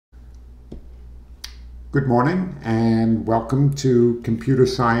Good morning and welcome to Computer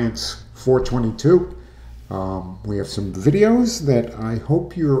Science 422. We have some videos that I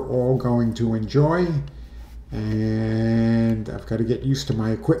hope you're all going to enjoy, and I've got to get used to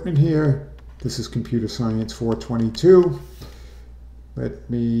my equipment here. This is Computer Science 422. Let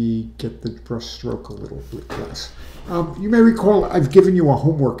me get the brush stroke a little bit less. You may recall I've given you a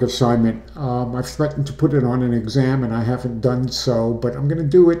homework assignment. I've threatened to put it on an exam and I haven't done so, but I'm going to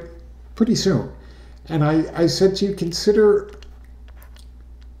do it pretty soon. And I said to you, consider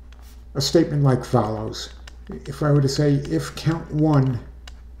a statement like follows. If I were to say, if count 1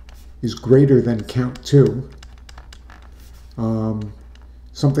 is greater than count 2,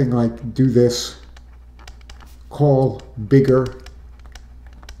 something like do this, call bigger,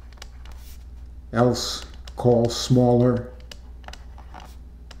 else call smaller.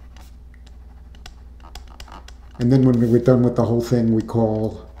 And then when we're done with the whole thing, we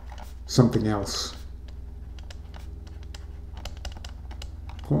call something else.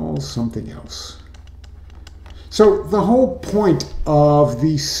 Call something else. So the whole point of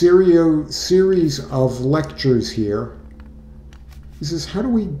the series of lectures here is how do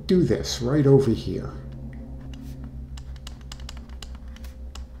we do this right over here?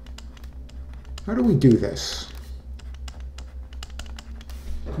 How do we do this?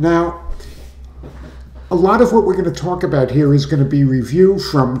 Now, a lot of what we're going to talk about here is going to be review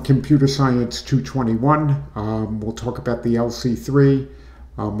from Computer Science 221. We'll talk about the LC3.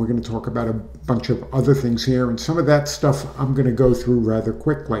 We're going to talk about a bunch of other things here, and some of that stuff I'm going to go through rather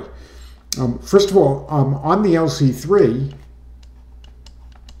quickly. First of all, on the LC3,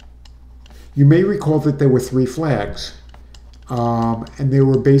 you may recall that there were 3 flags, and they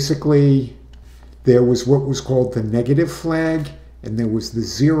were basically, there was what was called the negative flag, and there was the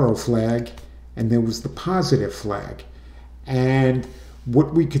 0 flag, and there was the positive flag. And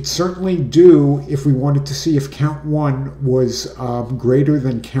what we could certainly do if we wanted to see if count 1 was greater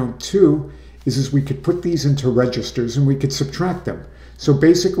than count 2 is we could put these into registers and we could subtract them. So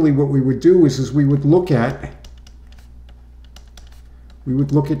basically what we would do is we would look at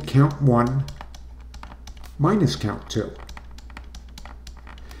count 1 minus count 2.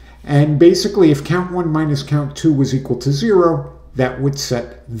 And basically if count 1 minus count 2 was equal to 0, that would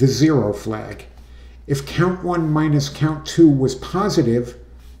set the 0 flag. If count 1 minus count 2 was positive,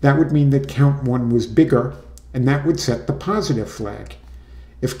 that would mean that count 1 was bigger, and that would set the positive flag.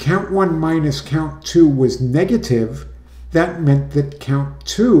 If count 1 minus count 2 was negative, that meant that count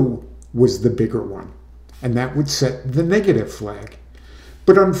 2 was the bigger one, and that would set the negative flag.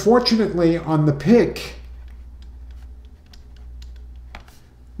 But unfortunately, on the PIC,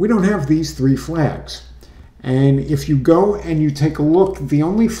 we don't have these 3 flags. And if you go and you take a look, the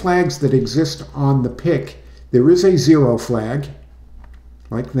only flags that exist on the PIC, there is a 0 flag,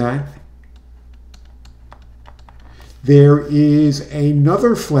 like that. There is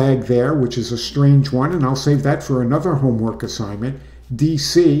another flag there, which is a strange one, and I'll save that for another homework assignment,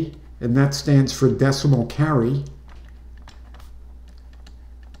 DC, and that stands for decimal carry.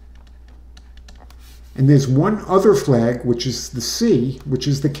 And there's one other flag, which is the C, which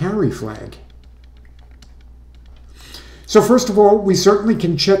is the carry flag. So first of all, we certainly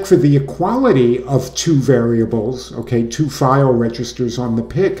can check for the equality of 2 variables, okay, 2 file registers on the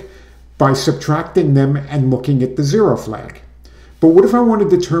PIC by subtracting them and looking at the 0 flag. But what if I want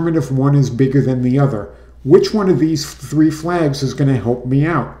to determine if one is bigger than the other? Which one of these 3 flags is going to help me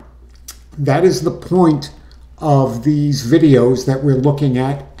out? That is the point of these videos that we're looking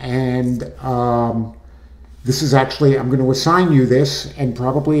at, and this is actually, I'm going to assign you this and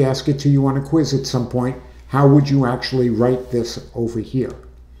probably ask it to you on a quiz at some point. How would you actually write this over here?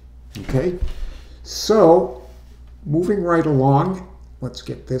 Okay, so moving right along, let's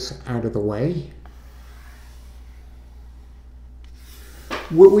get this out of the way.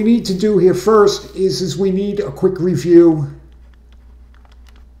 What we need to do here first is we need a quick review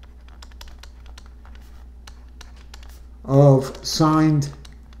of signed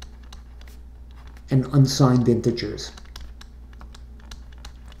and unsigned integers.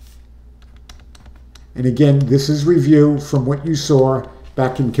 And again, this is review from what you saw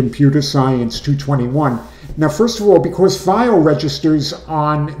back in Computer Science 221. Now, first of all, because file registers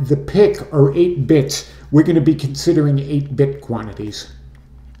on the PIC are 8 bits, we're going to be considering 8-bit quantities.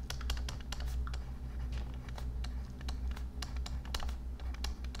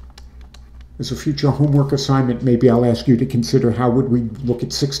 As a future homework assignment, maybe I'll ask you to consider how would we look at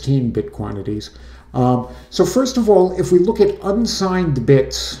 16-bit quantities. So first of all, if we look at unsigned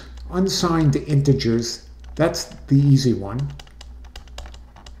bits, unsigned integers, that's the easy one.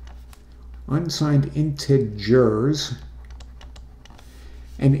 Unsigned integers.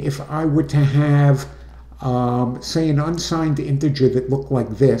 And if I were to have say an unsigned integer that looked like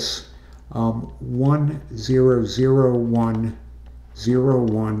this, 1 0 0 1 0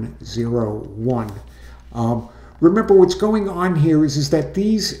 1 0 1. Remember what's going on here is that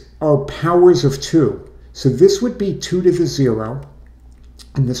these are powers of 2. So this would be 2 to the 0,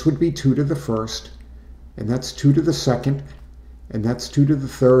 and this would be 2 to the first, and that's 2 to the second, and that's 2 to the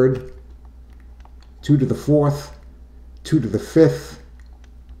third, 2 to the fourth, 2 to the fifth,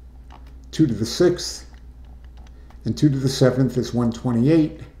 2 to the sixth, and 2 to the seventh is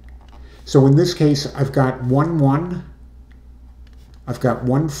 128. So in this case, I've got 1 1, I've got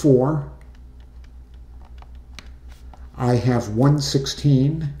 1 4, I have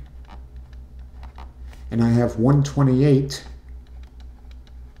 116, and I have 128.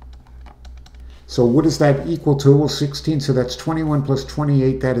 So what does that equal to? Well, 16, so that's 21 plus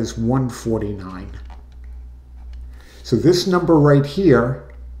 28, that is 149. So this number right here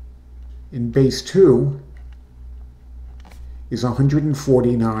in base 2 is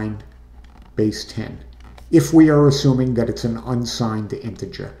 149 base 10, if we are assuming that it's an unsigned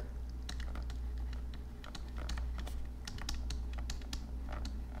integer.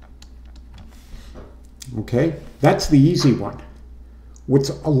 Okay, that's the easy one. What's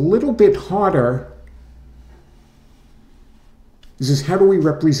a little bit harder is how do we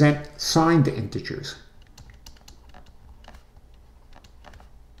represent signed integers?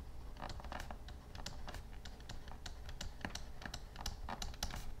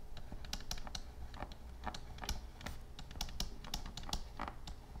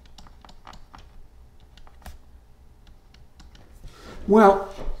 Well,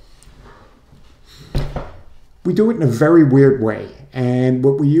 we do it in a very weird way. And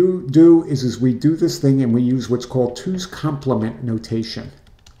what we do is we do this thing and we use what's called 2's complement notation.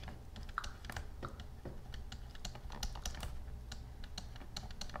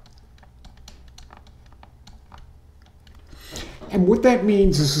 And what that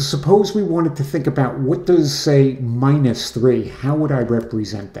means is suppose we wanted to think about what does, say, -3, how would I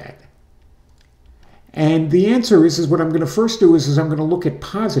represent that? And the answer is what I'm going to first do is I'm going to look at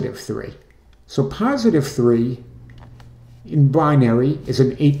 +3. So +3 in binary is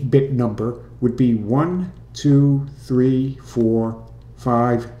an 8-bit number, would be 1, 2, 3, 4,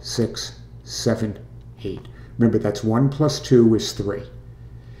 5, 6, 7, 8. Remember, that's 1 plus 2 is 3.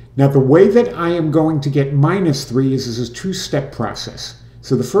 Now, the way that I am going to get -3 is a 2-step process.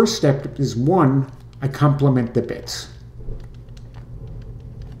 So the first step is 1, I complement the bits.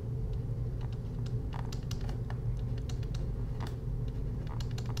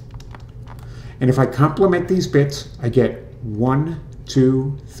 And if I complement these bits, I get 1,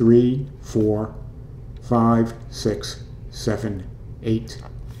 2, 3, 4, 5, 6, 7, 8.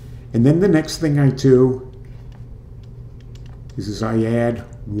 And then the next thing I do is I add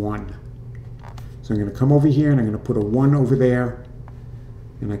 1. So I'm going to come over here and I'm going to put a 1 over there.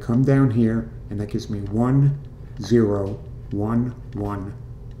 And I come down here and that gives me 1, 0, 1, 1,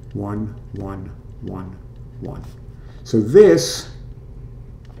 1, 1, 1, 1. So this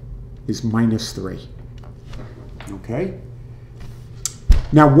is -3. Okay?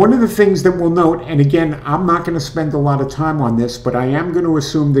 Now, one of the things that we'll note, and again, I'm not going to spend a lot of time on this, but I am going to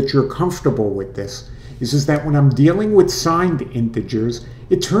assume that you're comfortable with this, is that when I'm dealing with signed integers,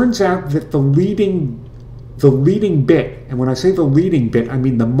 it turns out that the leading bit, and when I say the leading bit, I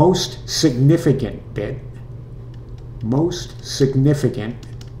mean the most significant bit,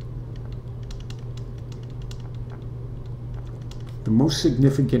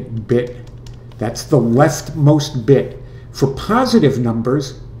 that's the leftmost bit. For positive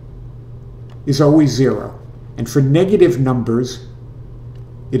numbers is always 0. And for negative numbers,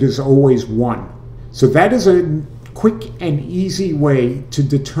 it is always 1. So that is a quick and easy way to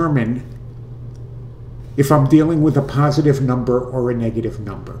determine if I'm dealing with a positive number or a negative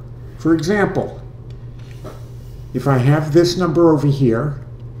number. For example, if I have this number over here,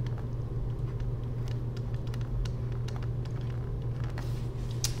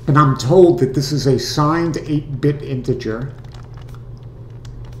 and I'm told that this is a signed 8-bit integer,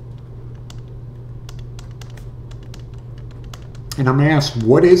 and I'm asked,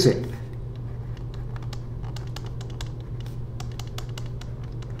 what is it?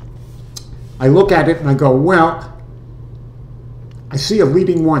 I look at it and I go, well, I see a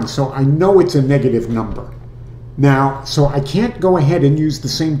leading 1, so I know it's a negative number. Now, so I can't go ahead and use the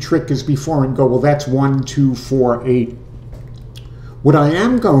same trick as before and go, well, that's 1, 2, 4, 8. What I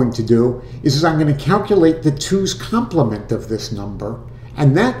am going to do is I'm going to calculate the 2's complement of this number,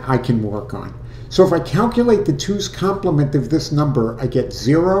 and that I can work on. So if I calculate the 2's complement of this number, I get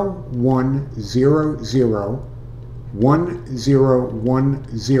 0, 1, 0, 0, 1, 0, 1,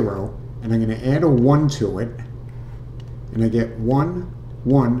 0, and I'm going to add a 1 to it, and I get 1,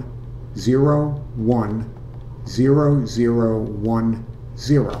 1, 0, 1, 0, 0, 1,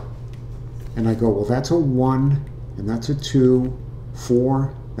 0. And I go, well, that's a 1, and that's a 2,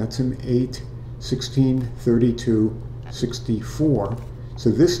 4, that's an 8, 16, 32, 64. So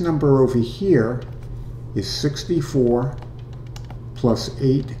this number over here is 64 plus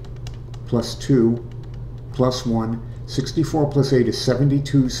 8 plus 2 plus 1. 64 plus 8 is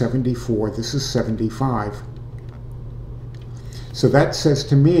 72, 74. This is 75. So that says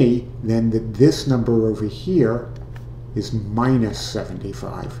to me then that this number over here is minus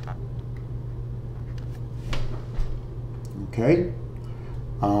 75. Okay?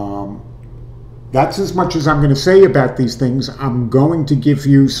 That's as much as I'm going to say about these things. I'm going to give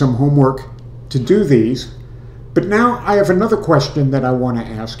you some homework to do these. But now I have another question that I want to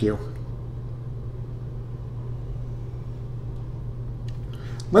ask you.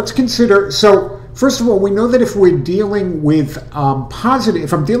 Let's consider, so first of all, we know that if we're dealing with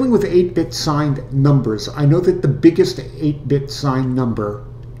if I'm dealing with 8-bit signed numbers, I know that the biggest 8-bit signed number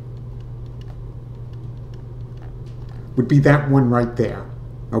would be that one right there,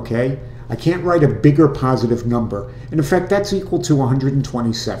 okay? I can't write a bigger positive number. And in fact, that's equal to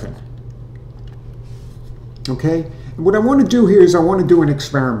 127. Okay? And what I want to do here is I want to do an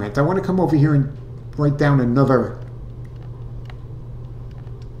experiment. I want to come over here and write down another.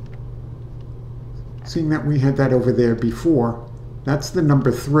 Seeing that we had that over there before, that's the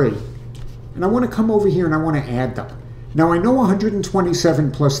number 3. And I want to come over here and I want to add them. Now I know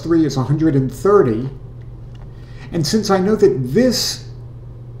 127 plus 3 is 130. And since I know that this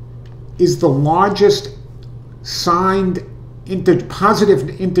is the largest signed positive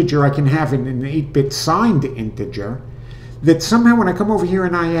integer I can have in an 8-bit signed integer, that somehow when I come over here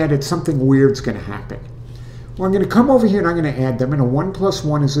and I add it, something weird's going to happen. Well, I'm going to come over here and I'm going to add them, and a 1 plus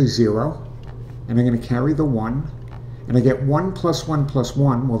 1 is a 0, and I'm going to carry the 1, and I get 1 plus 1 plus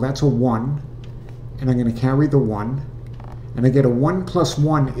 1, well, that's a 1, and I'm going to carry the 1, and I get a 1 plus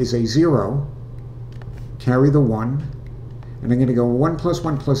 1 is a 0, carry the 1, and I'm going to go 1 plus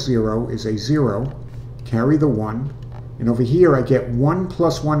 1 plus 0 is a 0, carry the 1, and over here I get 1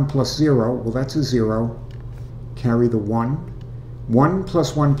 plus 1 plus 0, well that's a 0, carry the 1, 1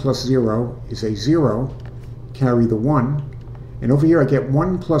 plus 1 plus 0 is a 0, carry the 1, and over here I get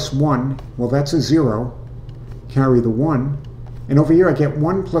 1 plus 1, well that's a 0, carry the 1, and over here I get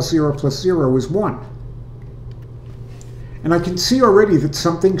 1 plus 0 is 1. And I can see already that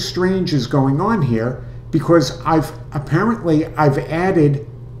something strange is going on here, because I've added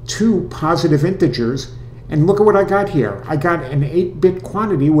 2 positive integers, and look at what I got here. I got an 8-bit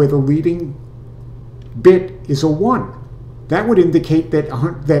quantity where the leading bit is a 1. That would indicate that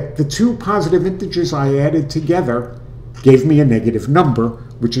the 2 positive integers I added together gave me a negative number,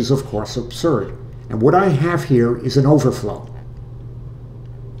 which is of course absurd. And what I have here is an overflow.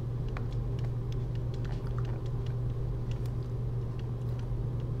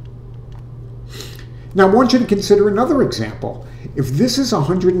 Now I want you to consider another example. If this is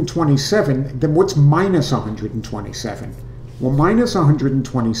 127, then what's minus 127? Well, minus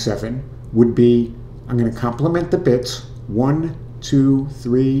 127 would be, I'm going to complement the bits, 1, 2,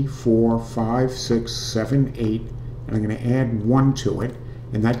 3, 4, 5, 6, 7, 8, and I'm going to add 1 to it,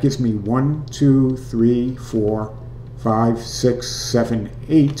 and that gives me 1, 2, 3, 4, 5, 6, 7,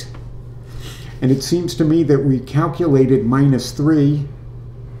 8. And it seems to me that we calculated minus 3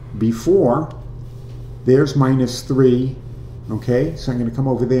 before. There's minus 3, okay? So I'm going to come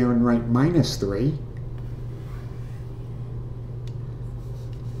over there and write minus 3.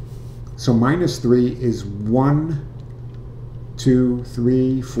 So minus 3 is 1, 2,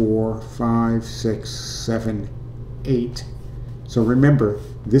 3, 4, 5, 6, 7, 8. So remember,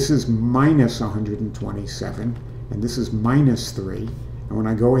 this is minus 127, and this is minus 3. And when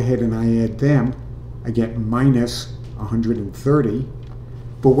I go ahead and I add them, I get minus 130.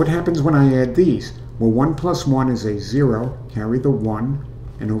 But what happens when I add these? Well, 1 plus 1 is a 0, carry the 1,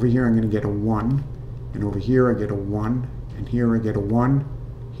 and over here I'm going to get a 1, and over here I get a 1, and here I get a 1,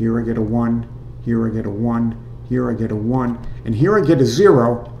 here I get a 1, here I get a 1, here I get a 1, and here I get a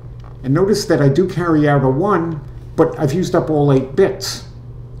 0, and notice that I do carry out a 1, but I've used up all 8 bits.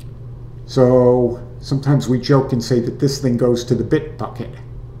 So sometimes we joke and say that this thing goes to the bit bucket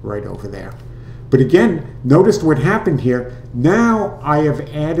right over there. But again, notice what happened here. Now I have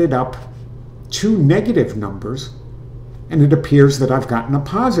added up 2 negative numbers, and it appears that I've gotten a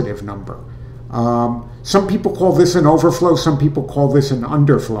positive number. Some people call this an overflow, some people call this an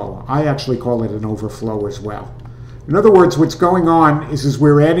underflow. I actually call it an overflow as well. In other words, what's going on is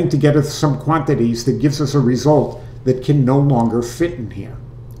we're adding together some quantities that gives us a result that can no longer fit in here.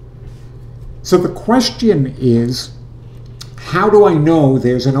 So the question is, how do I know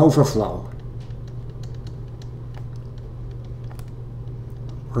there's an overflow?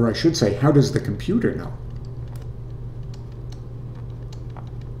 Or I should say, how does the computer know?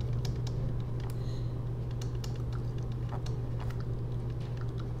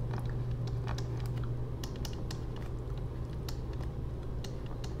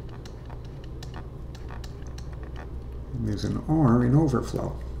 There's an R in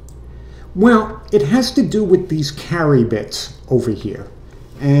overflow. Well, it has to do with these carry bits over here.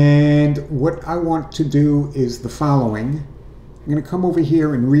 And what I want to do is the following. I'm going to come over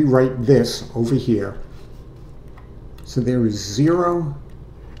here and rewrite this over here. So there is 0.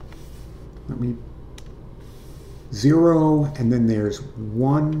 Let me 0, and then there's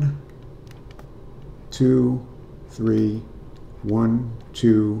 1, 2, 3, 1,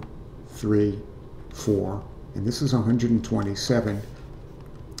 2, 3, 4. And this is 127.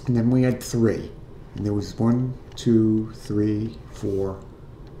 And then we had 3. And there was 1, 2, 3, 4,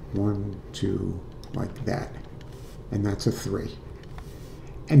 1, 2, like that. And that's a 3.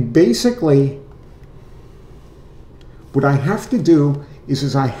 And basically, what I have to do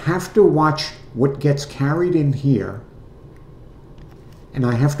is I have to watch what gets carried in here, and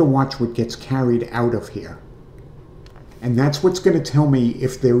I have to watch what gets carried out of here. And that's what's going to tell me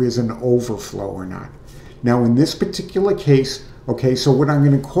if there is an overflow or not. Now, in this particular case, okay, so what I'm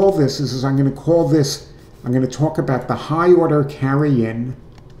going to call this is I'm going to call this, I'm going to talk about the high order carry in,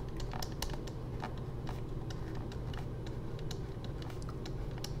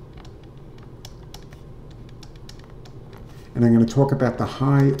 and I'm going to talk about the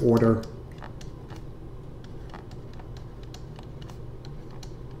high order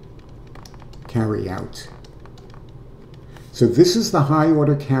carry out. So this is the high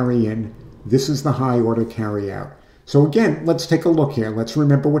order carry in, this is the high order carry out. So again, let's take a look here. Let's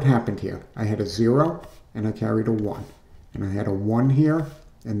remember what happened here. I had a 0 and I carried a 1. And I had a 1 here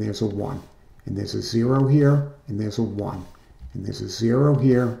and there's a 1. And there's a 0 here and there's a 1. And there's a 0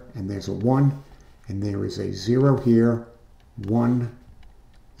 here and there's a 1. And there is a 0 here, 1,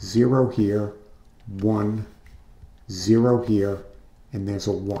 0 here, 1, 0 here, and there's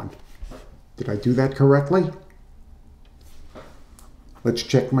a 1. Did I do that correctly? Let's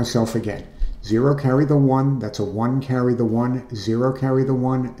check myself again. 0 carry the 1, that's a 1 carry the 1, 0 carry the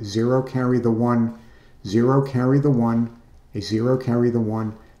 1, 0 carry the 1, 0 carry the 1, a 0 carry the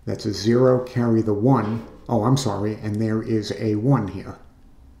 1, that's a 0 carry the 1. Oh, I'm sorry, and there is a 1 here.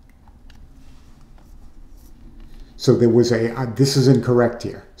 So there was a, this is incorrect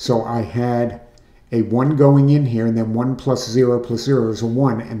here. So I had a 1 going in here, and then 1 plus 0 is a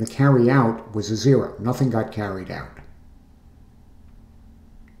 1, and the carry out was a 0. Nothing got carried out.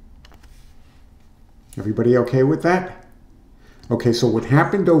 Everybody okay with that? Okay, so what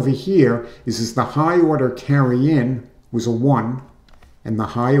happened over here is the high order carry in was a 1, and the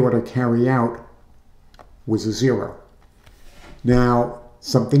high order carry out was a 0. Now,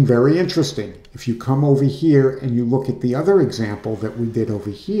 something very interesting. If you come over here and you look at the other example that we did over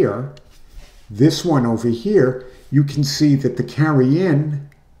here, this one over here, you can see that the carry in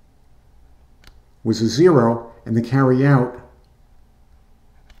was a 0 and the carry out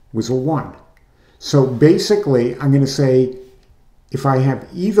was a 1. So basically, I'm going to say if I have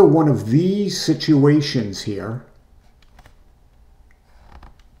either one of these situations here,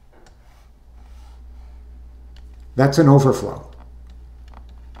 that's an overflow.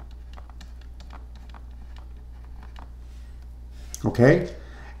 Okay?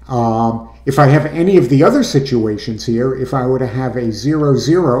 If I have any of the other situations here, if I were to have a 0,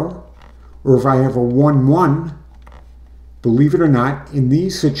 0, or if I have a 1, 1, believe it or not, in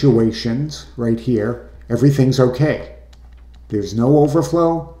these situations right here, everything's okay. There's no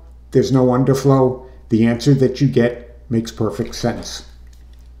overflow, there's no underflow. The answer that you get makes perfect sense.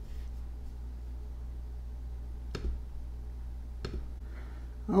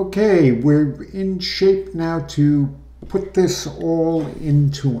 Okay, we're in shape now to put this all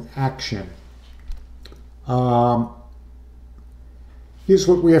into action. Here's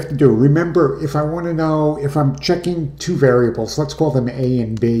what we have to do. Remember, if I want to know, if I'm checking two variables, let's call them A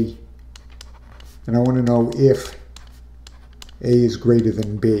and B, and I want to know if A is greater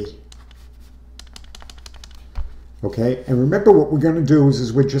than B. Okay, and remember what we're going to do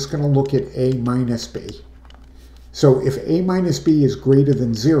is we're just going to look at A minus B. So if A minus B is greater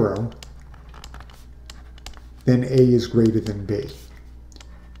than 0, then A is greater than B.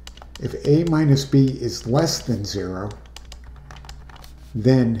 If A minus B is less than 0,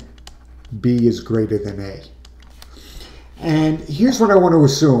 then B is greater than A. And here's what I want to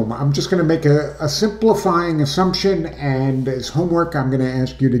assume. I'm just going to make a simplifying assumption, and as homework, I'm going to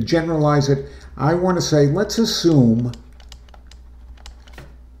ask you to generalize it. I want to say, let's assume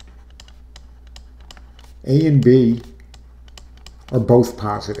A and B are both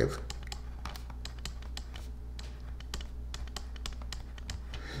positive.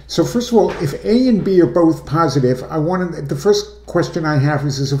 So first of all, if A and B are both positive, the first question I have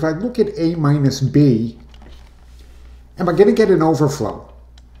is if I look at A minus B, am I going to get an overflow?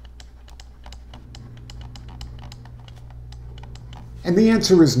 And the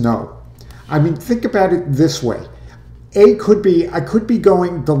answer is no. I mean, think about it this way. I could be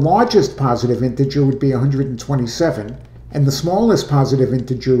going, the largest positive integer would be 127, and the smallest positive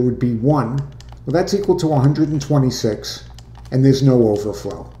integer would be 1. Well, that's equal to 126, and there's no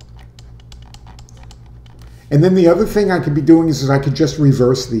overflow. And then the other thing I could be doing is I could just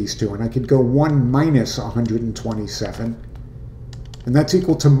reverse these two, and I could go 1 minus 127, and that's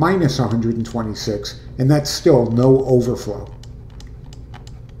equal to minus 126, and that's still no overflow.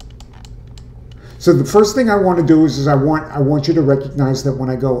 So the first thing I want to do is I want you to recognize that when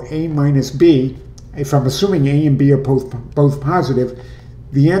I go A minus B, if I'm assuming A and B are both positive,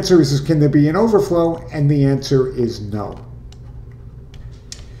 the answer is can there be an overflow? And the answer is no.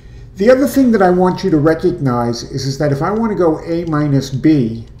 The other thing that I want you to recognize is that if I want to go A minus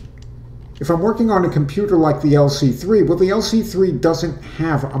B, if I'm working on a computer like the LC3, well, the LC3 doesn't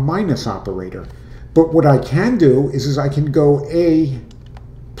have a minus operator. But what I can do is I can go A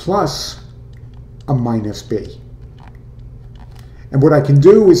plus a minus B. And what I can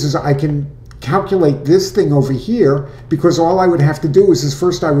do is I can calculate this thing over here, because all I would have to do is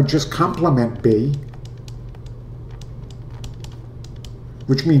first I would just complement B,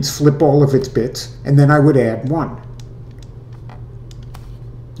 which means flip all of its bits, and then I would add 1.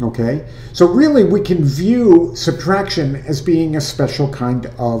 Okay? So really we can view subtraction as being a special kind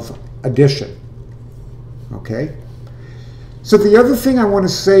of addition. Okay? So the other thing I want to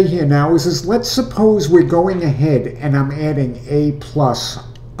say here now is let's suppose we're going ahead and I'm adding A plus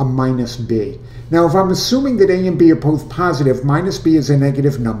a minus B. Now if I'm assuming that A and B are both positive, minus B is a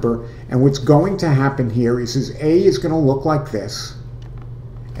negative number, and what's going to happen here is A is going to look like this,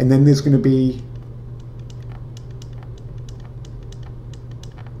 and then there's going to be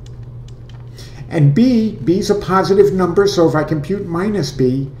and B's a positive number, so if I compute minus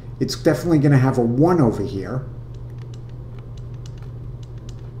B, it's definitely going to have a 1 over here.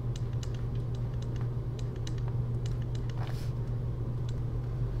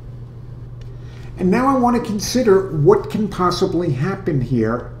 And now I want to consider what can possibly happen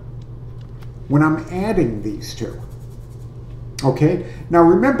here when I'm adding these two. Okay, now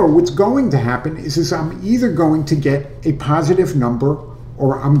remember what's going to happen is I'm either going to get a positive number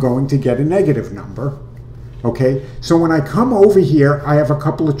or I'm going to get a negative number. Okay, so when I come over here, I have a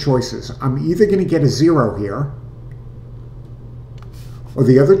couple of choices. I'm either going to get a 0 here, or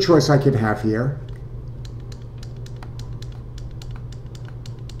the other choice I could have here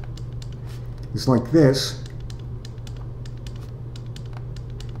is like this.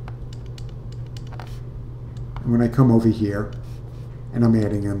 And when I come over here and I'm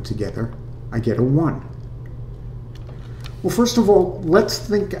adding them together, I get a 1. Well, first of all, let's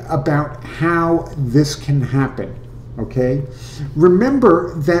think about how this can happen, okay?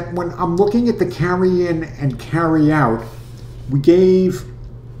 Remember that when I'm looking at the carry in and carry out, we gave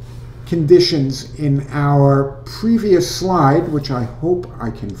conditions in our previous slide, which I hope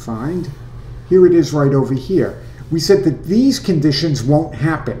I can find. Here it is right over here. We said that these conditions won't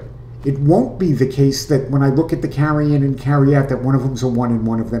happen. It won't be the case that when I look at the carry in and carry out that one of them's a 1 and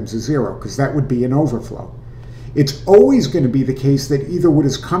one of them's a 0, because that would be an overflow. It's always going to be the case that either what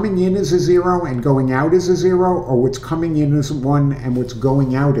is coming in is a 0 and going out is a 0, or what's coming in is a 1 and what's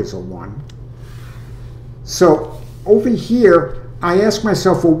going out is a 1. So over here, I ask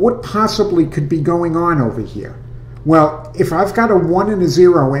myself, well, what possibly could be going on over here? Well, if I've got a 1 and a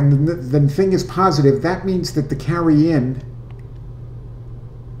 0 and the thing is positive, that means that the carry in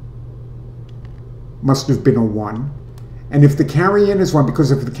must have been a 1. And if the carry in is 1,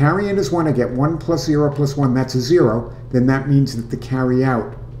 because if the carry in is 1, I get 1 plus 0 plus 1, that's a 0, then that means that the carry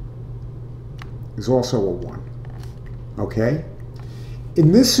out is also a 1. Okay?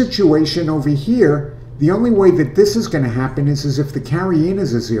 In this situation over here, the only way that this is going to happen is if the carry in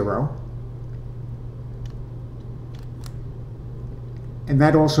is a 0, and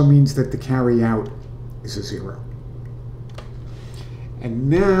that also means that the carry out is a 0.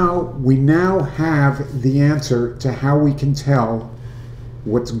 And now we have the answer to how we can tell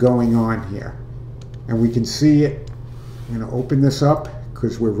what's going on here. And we can see it. I'm going to open this up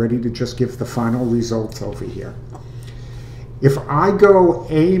because we're ready to just give the final results over here. If I go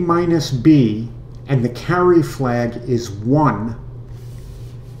A minus B and the carry flag is 1,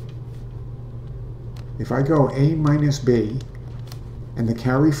 if I go A minus B and the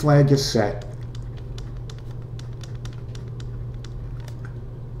carry flag is set,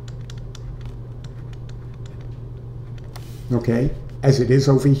 okay, as it is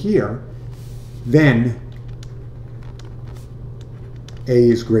over here, then A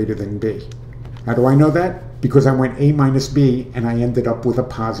is greater than B. How do I know that? Because I went A minus B and I ended up with a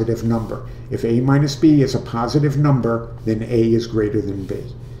positive number. If A minus B is a positive number, then A is greater than B.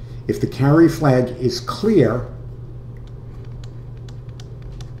 If the carry flag is clear,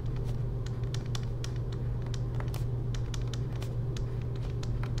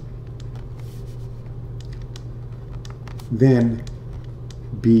 then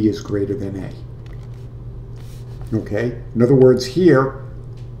B is greater than A. Okay? In other words, here,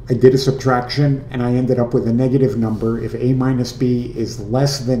 I did a subtraction and I ended up with a negative number. If A minus B is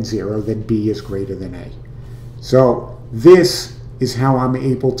less than 0, then B is greater than A. So this is how I'm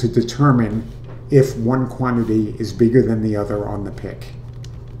able to determine if one quantity is bigger than the other on the pick.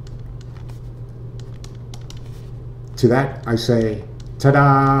 To that, I say,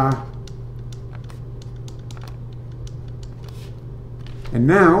 ta-da! And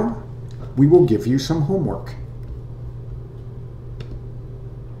now, we will give you some homework.